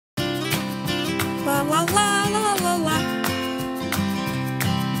la la la la la.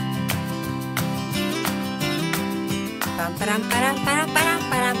 Pam param param param param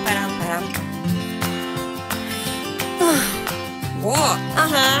param param param. Whoa.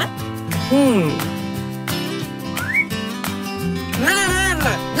 Uh-huh.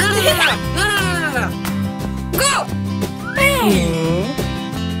 Go! Hey!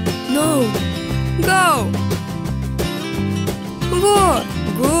 No! Go! Good!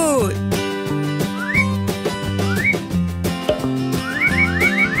 Good!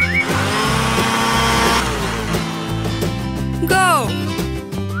 Go!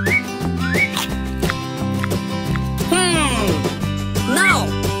 No!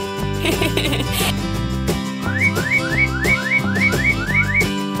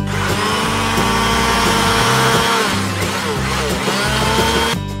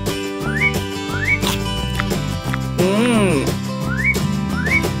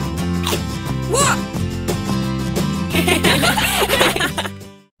 What?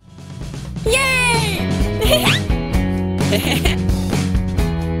 Yay!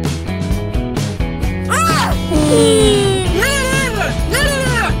 Ah!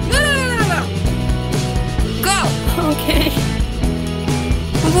 Go! Okay.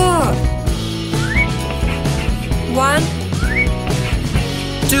 Go! 1,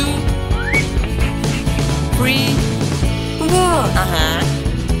 2, 3, go!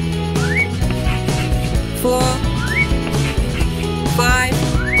 4, 5,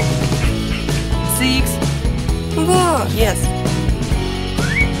 6, go! Yes.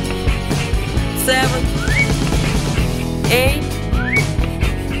 7, 8,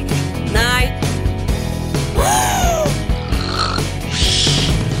 9.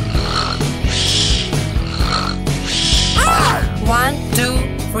 1, 2,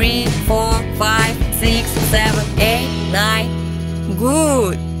 3, 4, 5, 6, 7, 8, 9.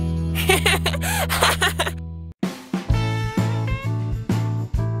 Good.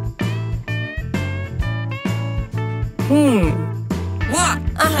 What?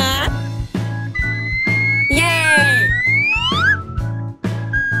 Yay!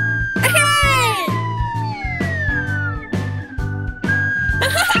 Hey!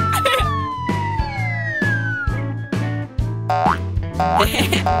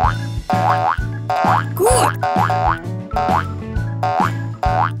 Good.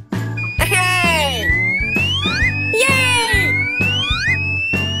 Hey! Yay!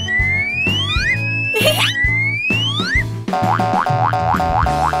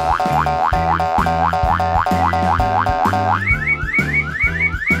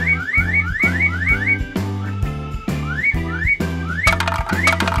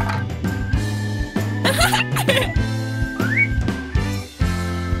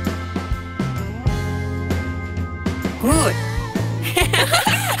 Good.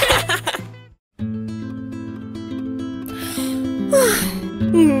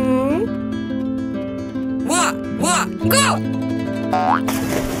 What? Go!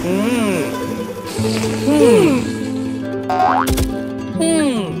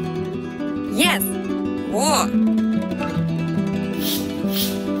 Yes. What?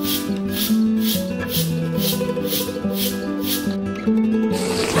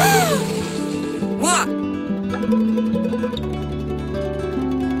 What?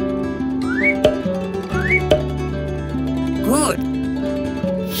 Good.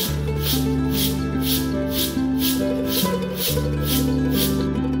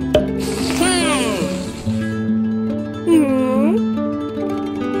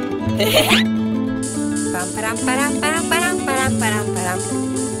 Pam param param param param param param param.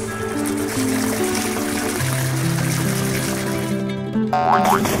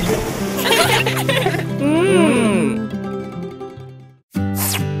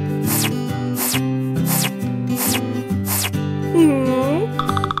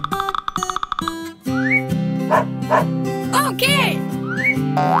 Okay.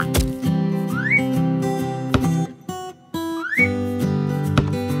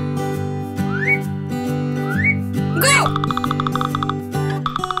 Go.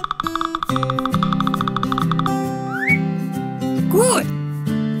 Good.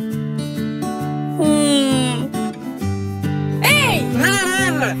 Hey.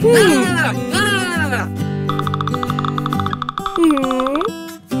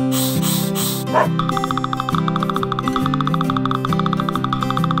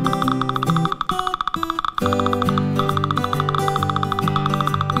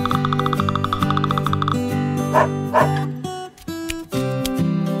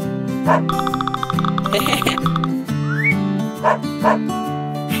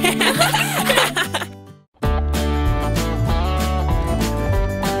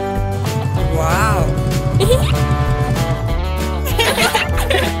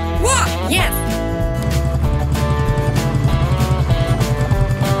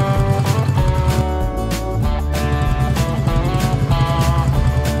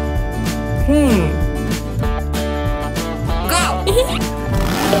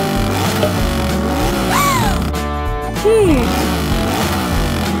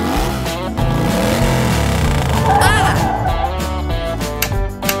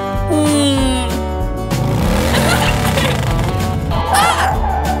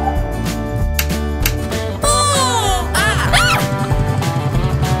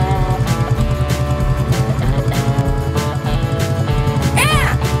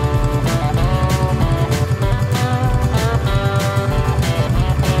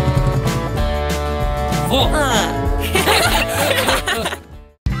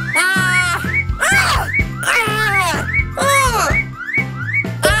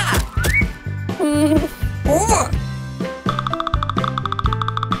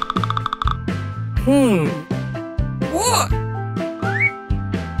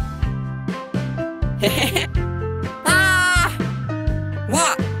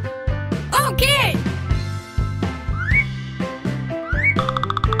 What? Okay.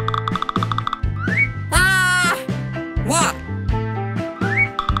 What?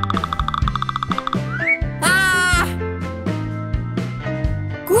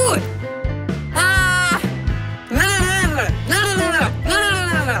 Good.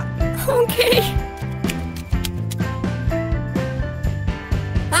 Okay.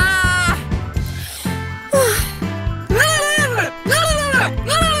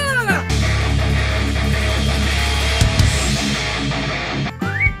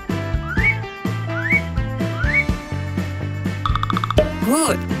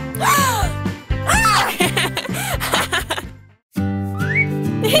 Good.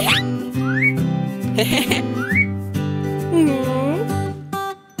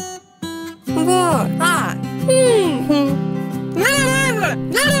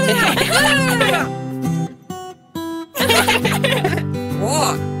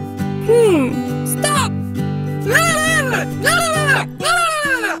 What? Stop!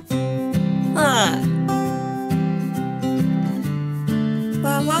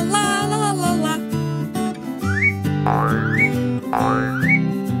 La la la la la la.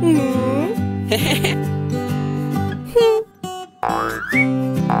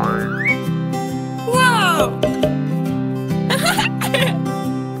 Wow!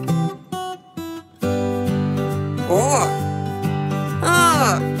 Oh!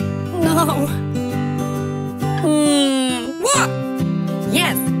 No! What?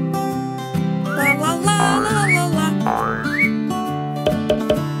 Yes! La la la la la la.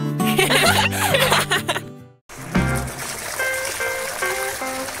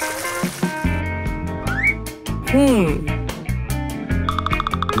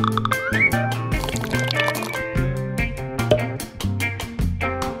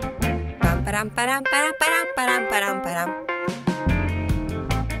 Param param param param param param param.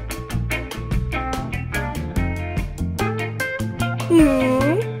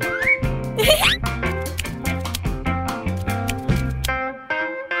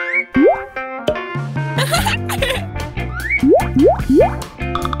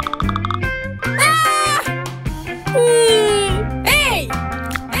 Hey!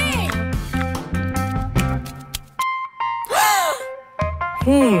 Hey!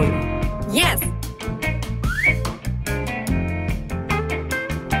 Yes!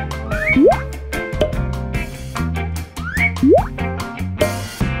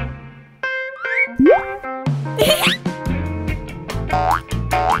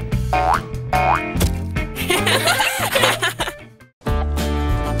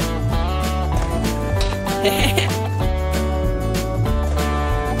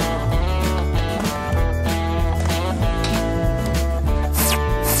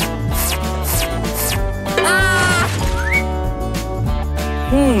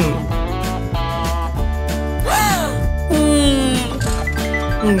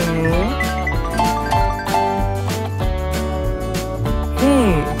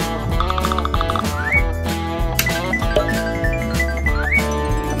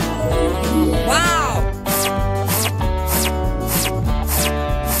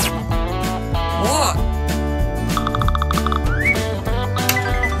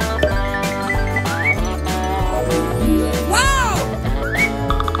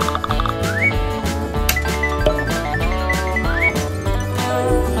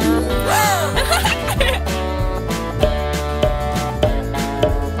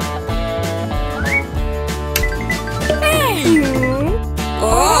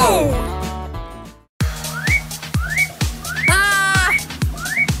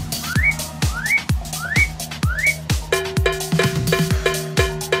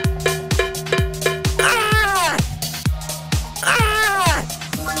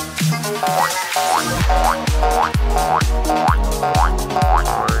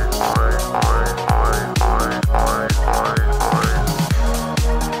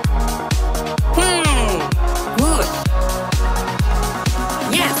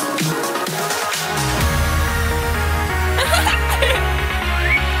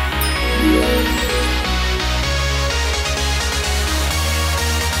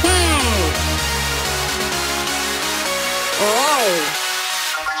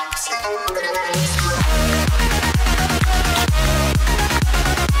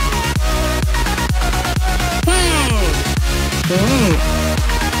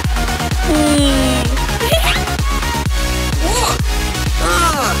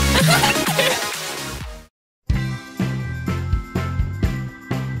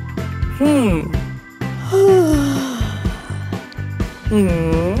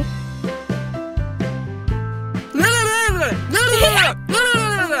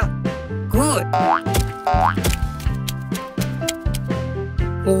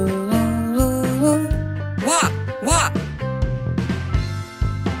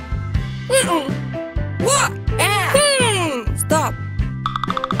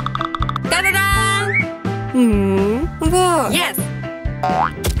 Ta-da-da! Wow. Yes!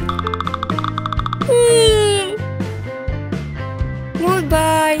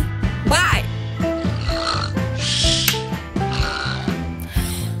 Goodbye. Bye!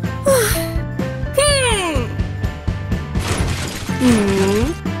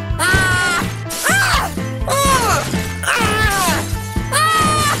 Ah! Ah! Oh! Ah!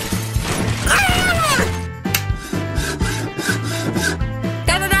 Ah! Ah!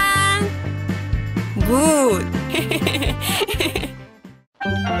 Ta-da-da! Good.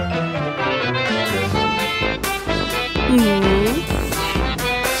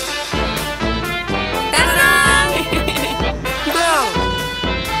 Ta-da-da! Go.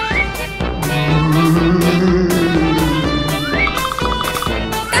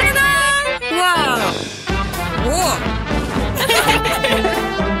 Ta-da-da! Wow. Whoa!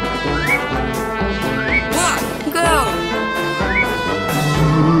 Whoa! Go.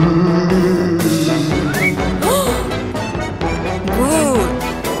 Good.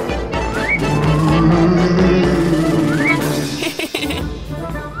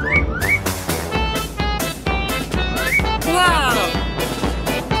 Wow.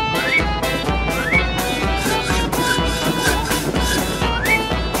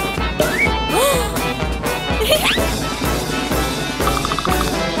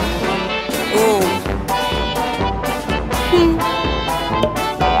 Oh!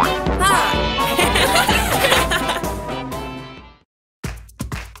 Ah.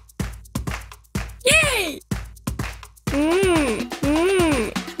 Yay!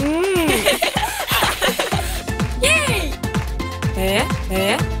 Yay!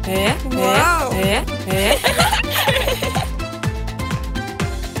 Wow.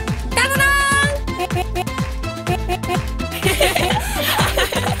 Ta-da-da!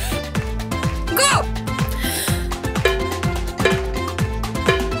 Go!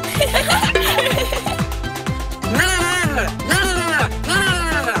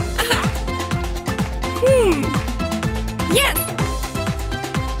 Yes!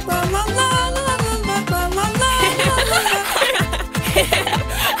 La la la la la la la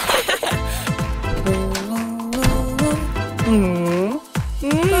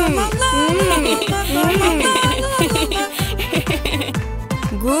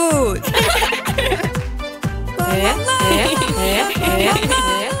Good.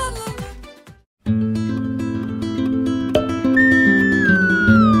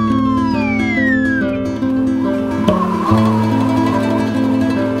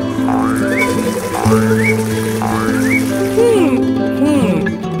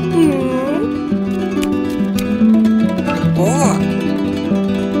 Oh!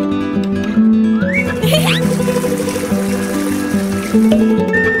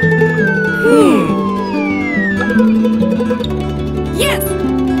 Yes!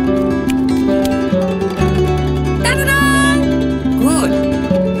 Ta-da-da! Good!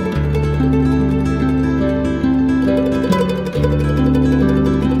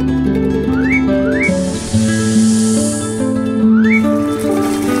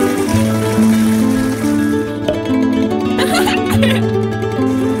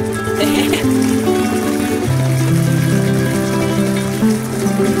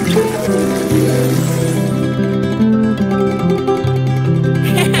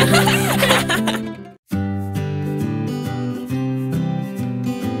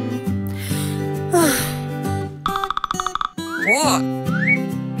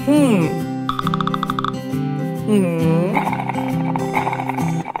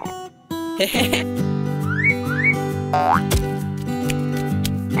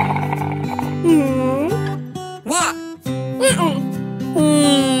 What?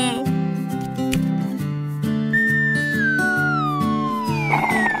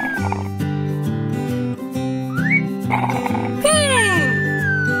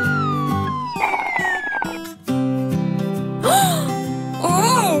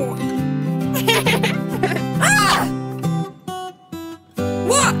 Oh! Ah!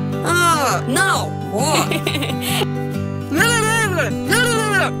 What? No! What?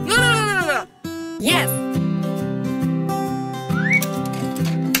 Yes!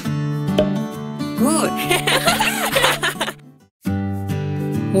 Good!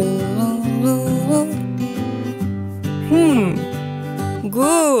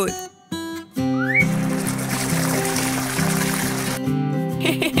 Good.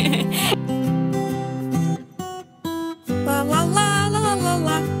 La la la la la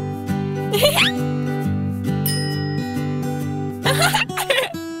la.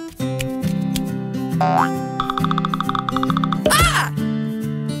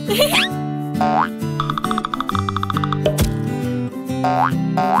 Ah!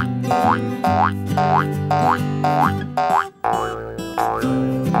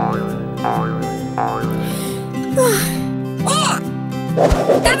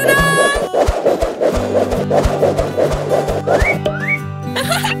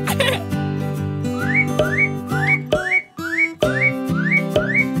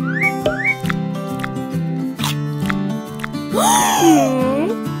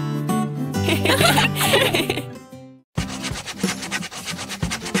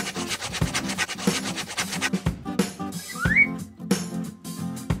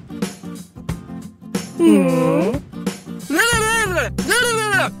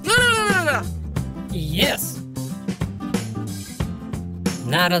 Yes.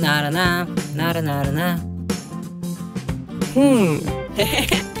 Nada nada na, nada nada na.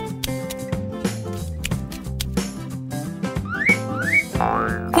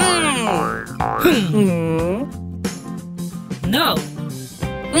 No.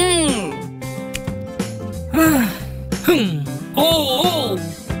 Oh.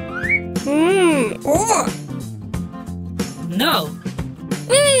 Oh. No.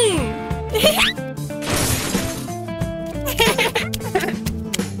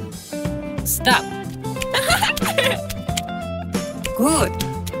 Stop. Good.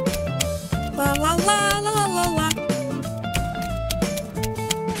 La la la la la la.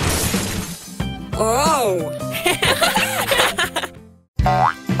 Oh.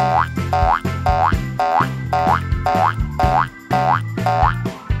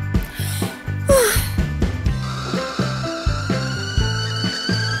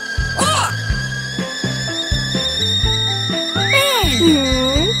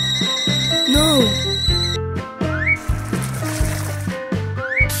 No.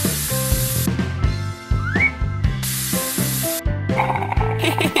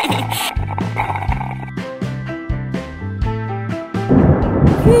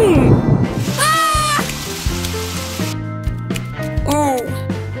 Oh.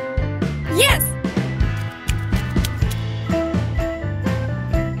 Yes.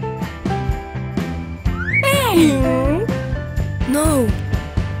 No.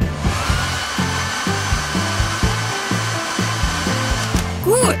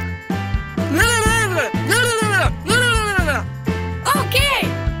 Good. La la la la la la la la la. Okay.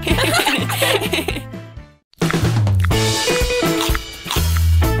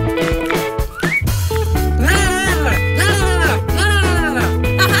 La la la la la la la.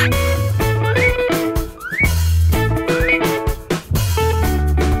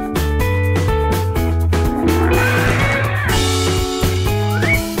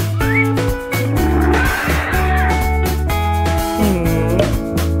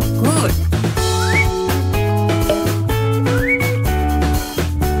 Good.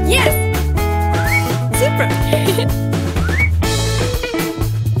 Yes. Super.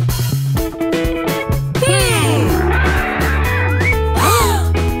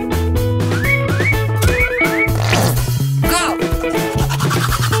 Go.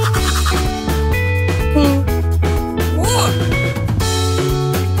 Whoa.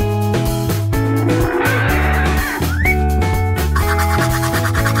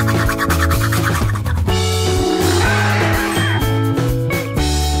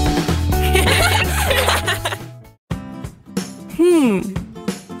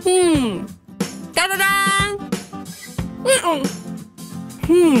 Da-da-da! What?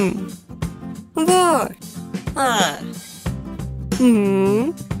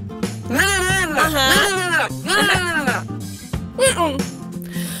 La la la la la la la.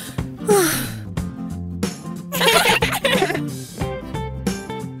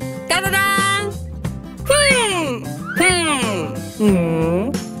 Da-da-da!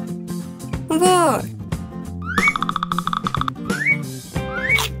 What?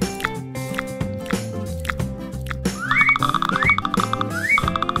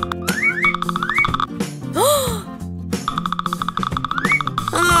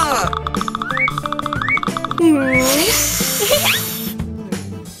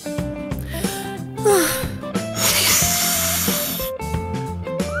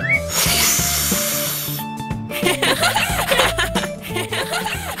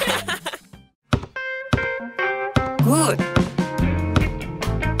 Good.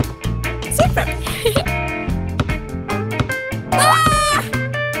 Super.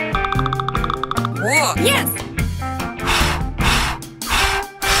 Whoa. Yes.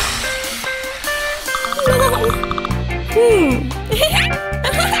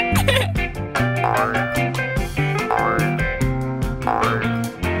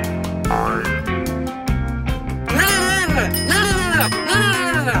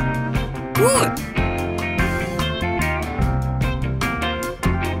 Good.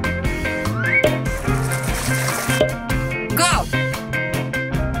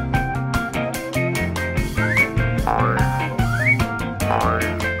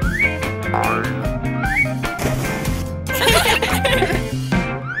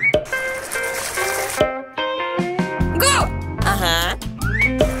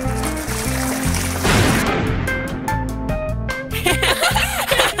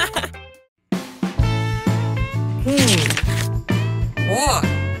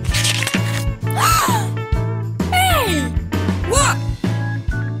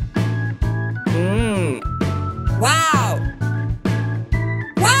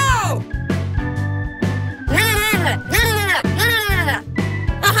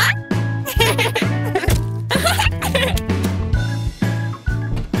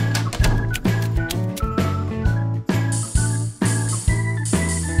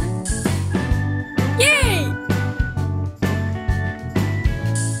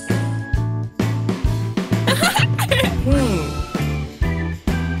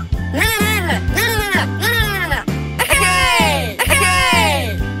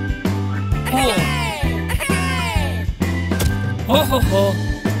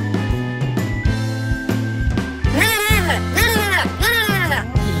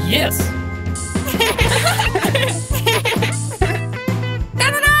 Yes.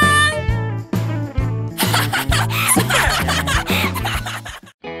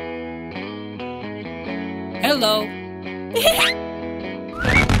 Hello.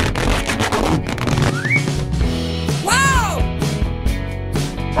 Wow!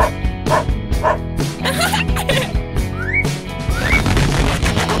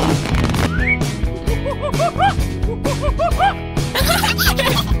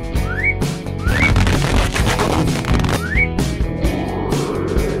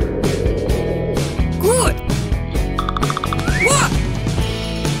 Good. What?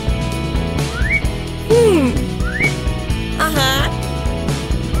 Uh-huh.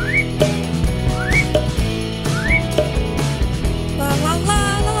 La la la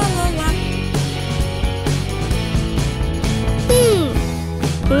la la la.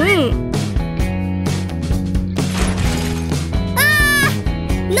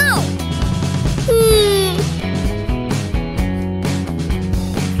 No!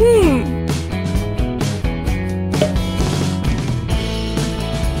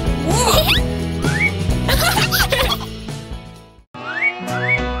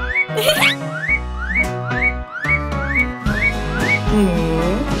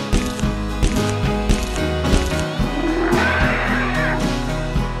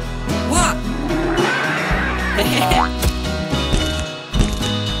 What?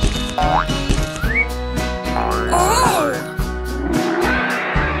 Oh!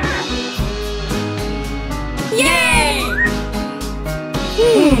 Yay!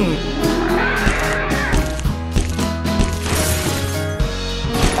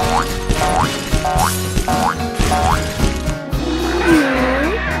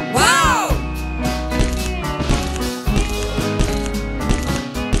 Wow!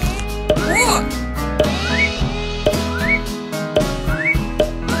 What?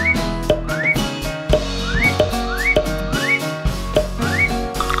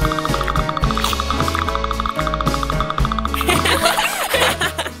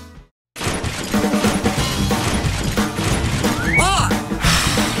 What?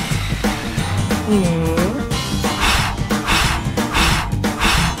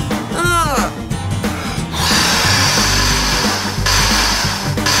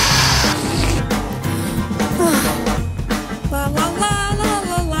 La la la la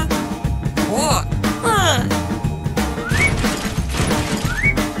la la. What? Uh-huh.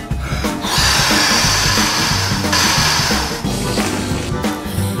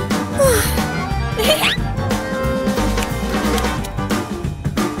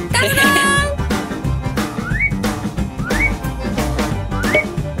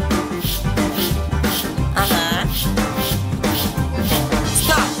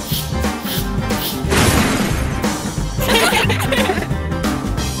 Stop.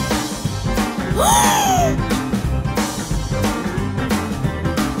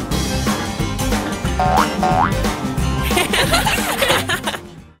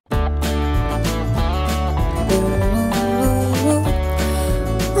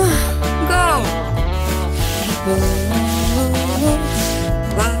 Go.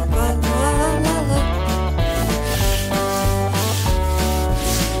 La la la la la.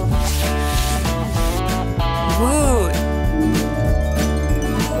 Whoa.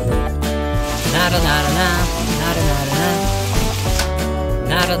 Nada nada na, nada nada na.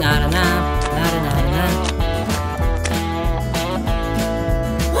 Nada nada na, nada nada na.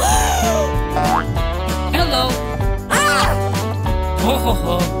 Hello. Ah! Ho ho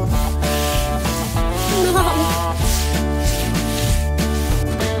ho.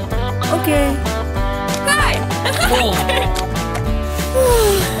 Okay. Hi. Oh.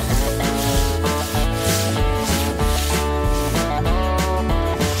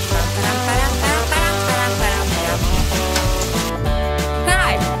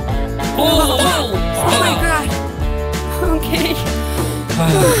 Hi. Oh. Oh my god. Okay.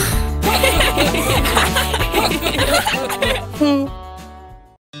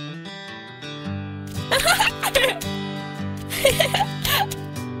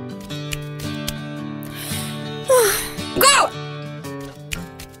 Go.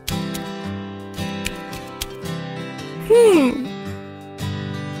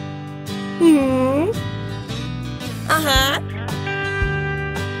 Uh-huh.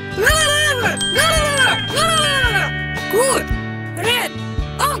 Good. Red.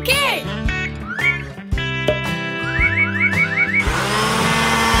 Okay.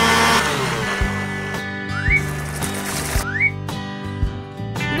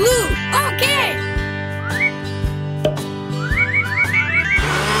 Blue. Okay.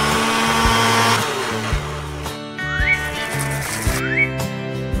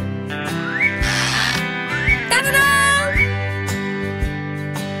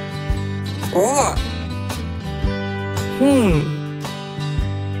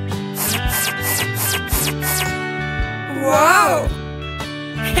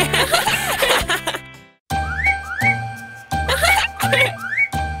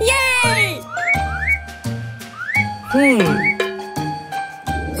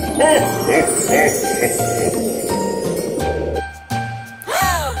 Go!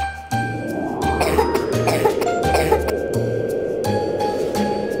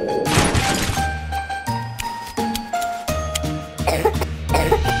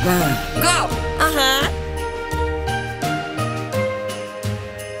 Uh-huh.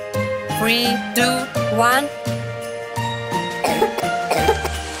 3, 2, 1.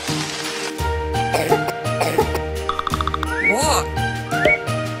 Whoa!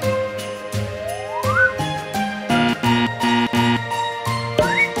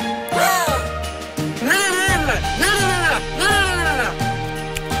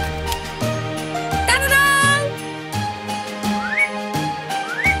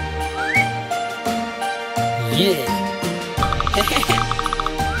 Yeah.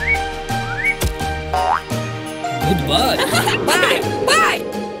 Goodbye. Bye! Bye!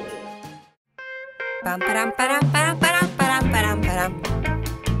 Pam param param param param param param param.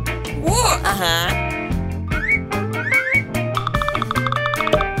 Whoa! Uh-huh.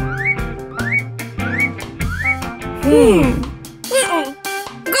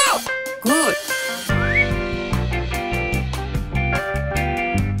 Go! Good.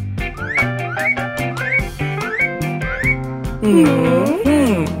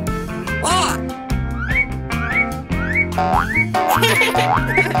 Oh!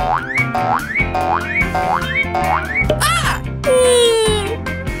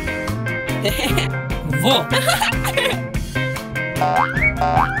 Во.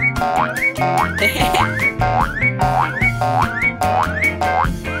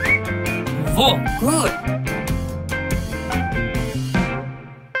 Во. Good.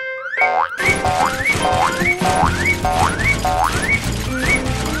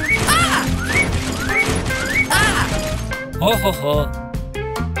 Ho ho ho.